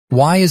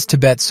Why is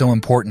Tibet so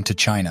important to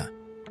China?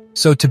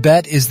 So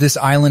Tibet is this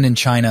island in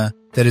China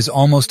that is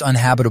almost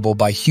uninhabitable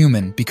by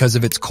human because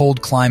of its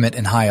cold climate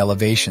and high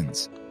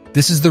elevations.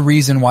 This is the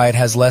reason why it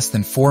has less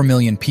than 4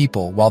 million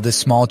people, while this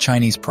small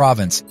Chinese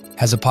province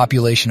has a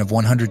population of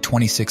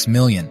 126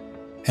 million.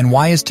 And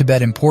why is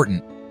Tibet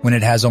important when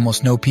it has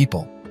almost no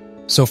people?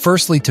 So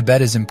firstly,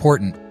 Tibet is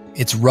important.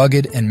 Its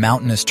rugged and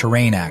mountainous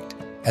terrain act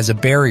as a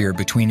barrier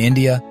between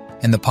India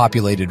and the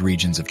populated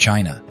regions of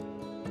China.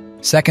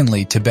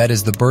 Secondly, Tibet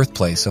is the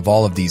birthplace of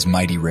all of these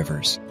mighty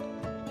rivers.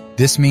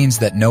 This means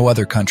that no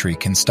other country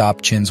can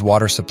stop Chin's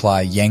water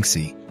supply,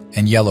 Yangtze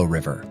and Yellow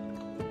River.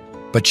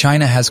 But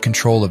China has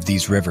control of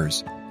these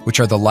rivers, which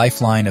are the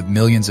lifeline of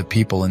millions of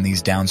people in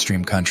these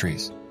downstream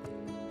countries.